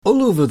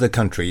All over the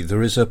country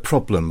there is a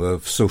problem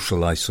of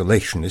social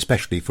isolation,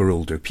 especially for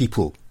older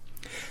people.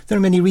 There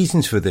are many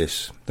reasons for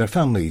this. Their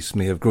families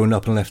may have grown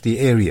up and left the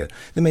area.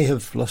 They may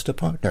have lost a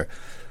partner.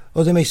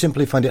 Or they may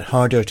simply find it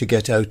harder to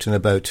get out and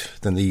about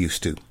than they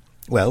used to.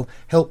 Well,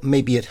 help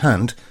may be at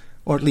hand,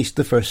 or at least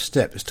the first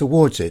steps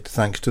towards it,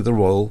 thanks to the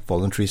Royal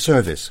Voluntary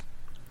Service.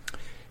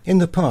 In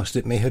the past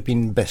it may have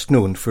been best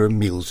known for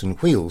Meals on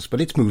Wheels,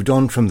 but it's moved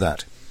on from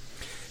that.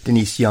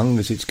 Denise Young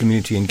is its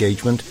community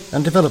engagement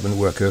and development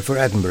worker for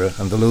Edinburgh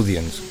and the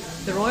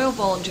Lothians. The Royal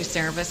Voluntary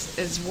Service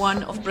is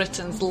one of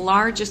Britain's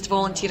largest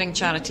volunteering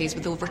charities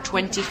with over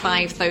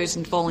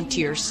 25,000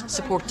 volunteers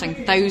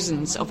supporting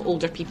thousands of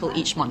older people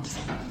each month.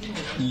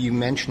 You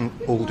mentioned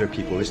older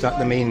people. Is that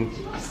the main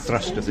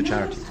thrust of the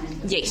charity?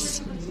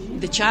 Yes.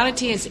 The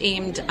charity is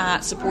aimed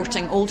at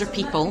supporting older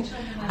people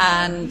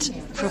and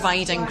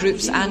providing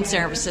groups and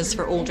services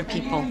for older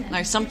people.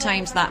 Now,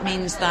 sometimes that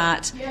means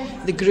that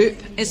the group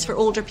is for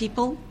older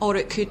people, or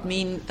it could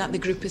mean that the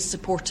group is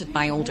supported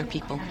by older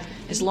people.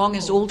 As long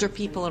as older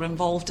people are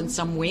involved in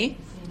some way,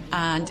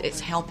 and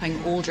it's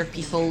helping older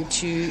people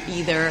to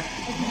either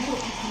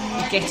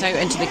get out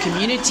into the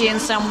community in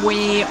some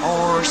way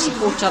or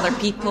support other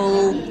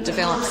people,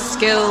 develop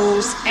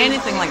skills,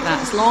 anything like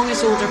that. As long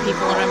as older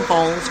people are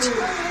involved,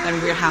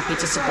 then we're happy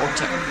to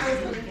support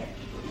it.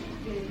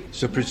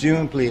 So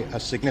presumably a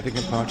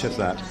significant part of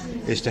that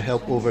is to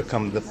help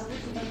overcome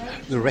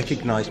the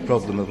recognised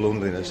problem of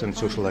loneliness and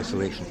social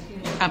isolation.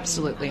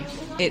 Absolutely.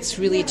 It's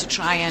really to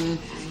try and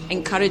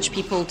encourage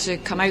people to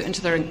come out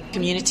into their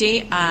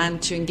community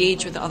and to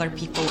engage with other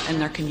people in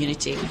their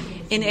community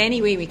in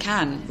any way we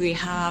can. We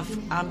have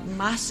a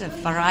massive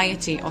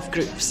variety of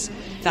groups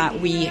that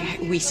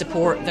we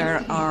support.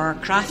 There are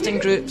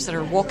crafting groups, there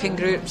are walking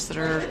groups,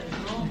 there are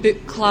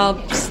book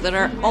clubs, there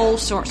are all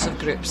sorts of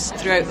groups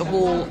throughout the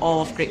whole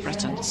of Great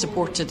Britain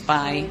supported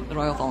by the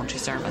Royal Voluntary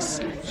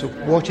Service. So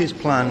what is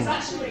planned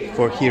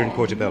for here in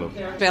Portobello?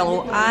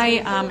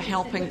 I am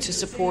helping to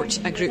support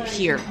a group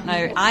here.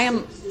 Now, I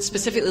am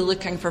specifically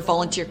looking for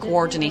volunteer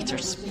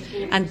coordinators,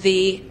 and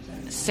they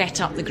set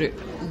up the group.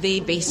 They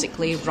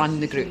basically run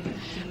the group.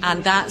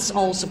 And that's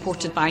all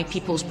supported by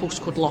People's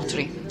Postcode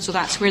Lottery. So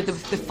that's where the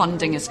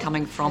funding is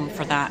coming from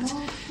for that.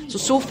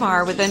 So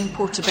far within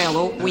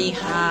Portobello we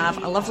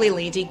have a lovely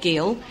lady,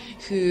 Gail,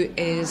 who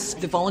is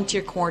the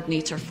volunteer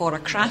coordinator for a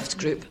craft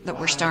group that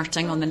we're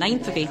starting on the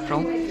 9th of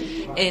April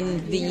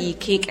in the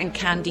Cake and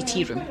Candy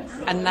Tea Room.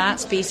 And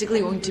that's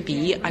basically going to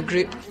be a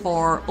group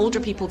for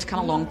older people to come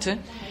along to.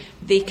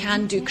 They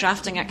can do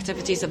crafting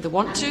activities if they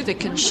want to. They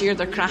can share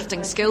their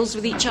crafting skills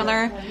with each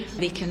other.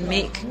 They can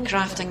make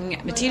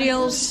crafting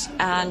materials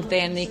and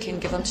then they can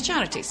give them to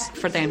charities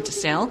for them to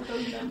sell.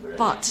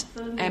 But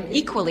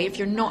equally, if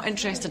you're not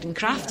interested in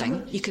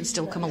crafting, you can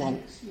still come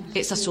along.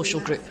 It's a social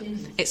group.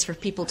 It's for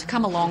people to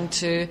come along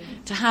to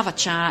have a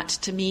chat,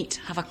 to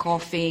meet, have a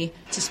coffee,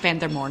 to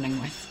spend their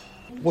morning with.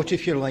 What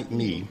if you're like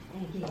me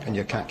and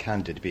you're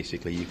cat-handed,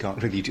 basically? You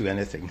can't really do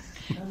anything.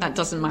 That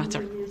doesn't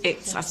matter.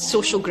 It's a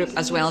social group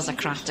as well as a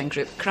crafting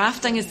group.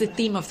 Crafting is the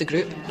theme of the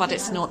group, but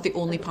it's not the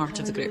only part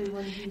of the group.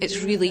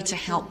 It's really to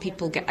help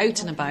people get out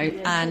and about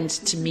and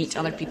to meet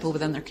other people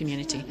within their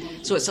community.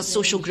 So it's a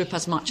social group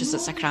as much as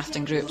it's a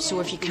crafting group. So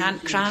if you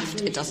can't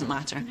craft, it doesn't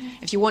matter.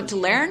 If you want to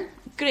learn,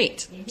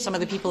 great. Some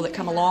of the people that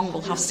come along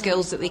will have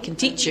skills that they can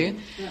teach you.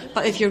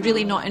 But if you're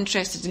really not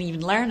interested in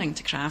even learning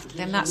to craft,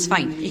 then that's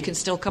fine. You can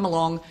still come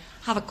along,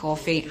 have a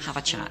coffee, have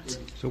a chat.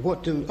 So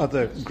what do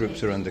other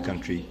groups around the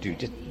country do?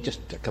 Just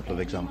a couple of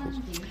examples.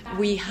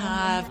 We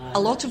have a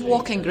lot of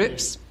walking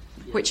groups,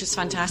 which is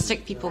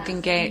fantastic. People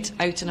can get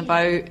out and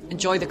about,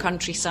 enjoy the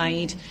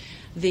countryside.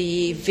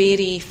 They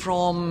vary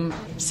from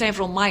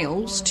several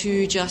miles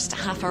to just a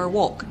half-hour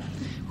walk,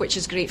 which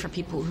is great for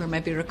people who are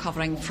maybe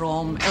recovering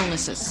from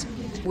illnesses.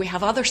 We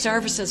have other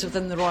services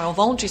within the Royal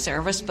Voluntary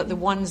Service, but the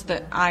ones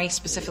that I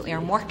specifically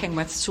am working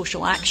with,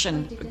 social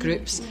action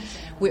groups,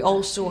 we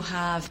also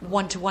have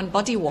one-to-one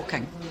buddy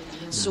walking.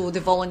 So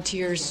the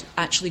volunteers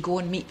actually go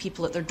and meet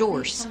people at their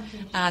doors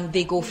and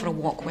they go for a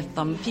walk with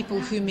them. People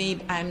who may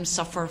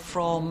suffer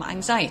from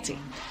anxiety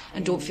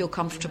and don't feel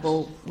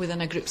comfortable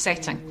within a group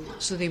setting.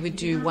 So they would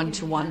do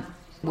one-to-one.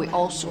 We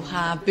also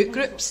have book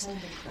groups.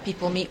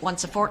 People meet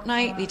once a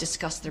fortnight, they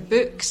discuss their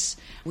books.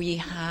 We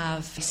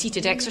have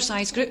seated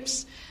exercise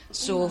groups.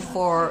 So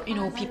for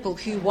people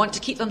who want to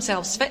keep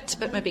themselves fit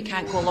but maybe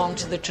can't go along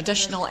to the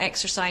traditional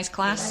exercise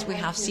class, we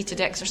have seated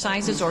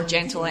exercises or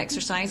gentle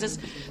exercises.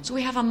 So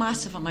we have a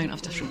massive amount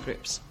of different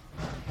groups.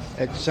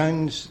 It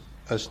sounds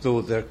as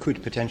though there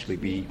could potentially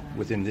be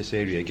within this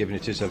area, given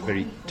it is a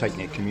very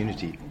tight-knit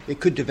community, it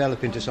could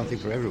develop into something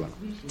for everyone.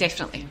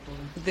 Definitely.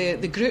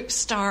 The group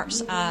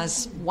starts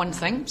as one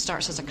thing,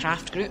 starts as a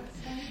craft group.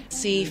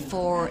 Say,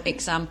 for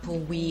example,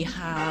 we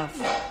have,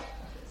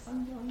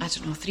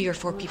 3 or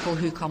 4 people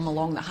who come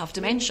along that have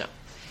dementia.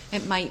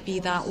 It might be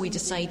that we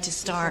decide to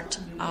start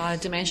a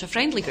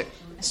dementia-friendly group.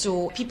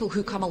 So people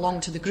who come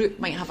along to the group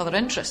might have other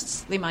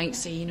interests. They might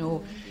say,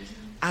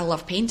 I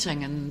love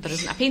painting and there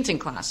isn't a painting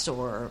class,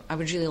 or I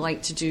would really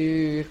like to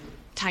do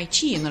Tai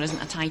Chi and there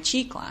isn't a Tai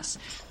Chi class,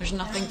 there's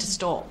nothing to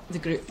stop the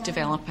group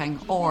developing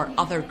or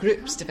other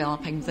groups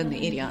developing within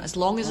the area. As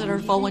long as there are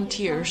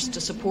volunteers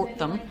to support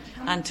them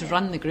and to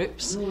run the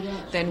groups,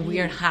 then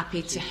we're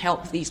happy to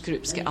help these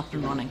groups get up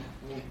and running.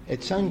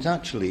 It sounds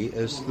actually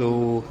as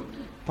though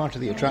part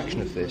of the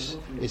attraction of this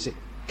is it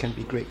can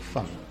be great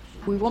fun.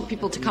 We want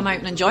people to come out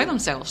and enjoy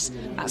themselves.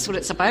 That's what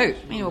it's about.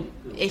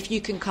 If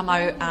you can come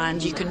out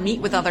and you can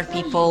meet with other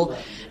people,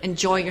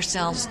 enjoy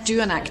yourselves,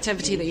 do an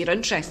activity that you're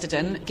interested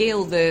in.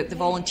 Gail, the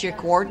volunteer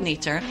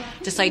coordinator,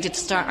 decided to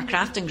start a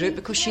crafting group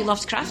because she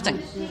loves crafting.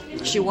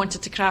 She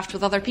wanted to craft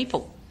with other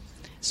people.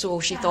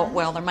 So she thought,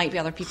 well, there might be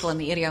other people in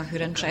the area who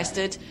are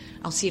interested.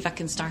 I'll see if I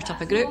can start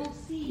up a group.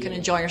 Can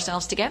enjoy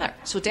yourselves together.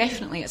 So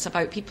definitely it's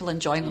about people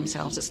enjoying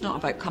themselves. It's not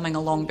about coming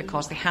along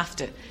because they have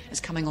to. It's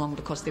coming along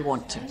because they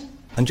want to.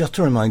 And just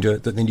a reminder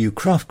that the new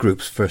craft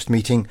group's first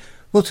meeting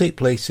will take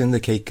place in the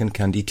Cake and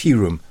Candy Tea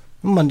Room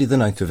on Monday the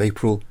 9th of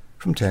April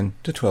from 10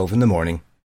 to 12 in the morning.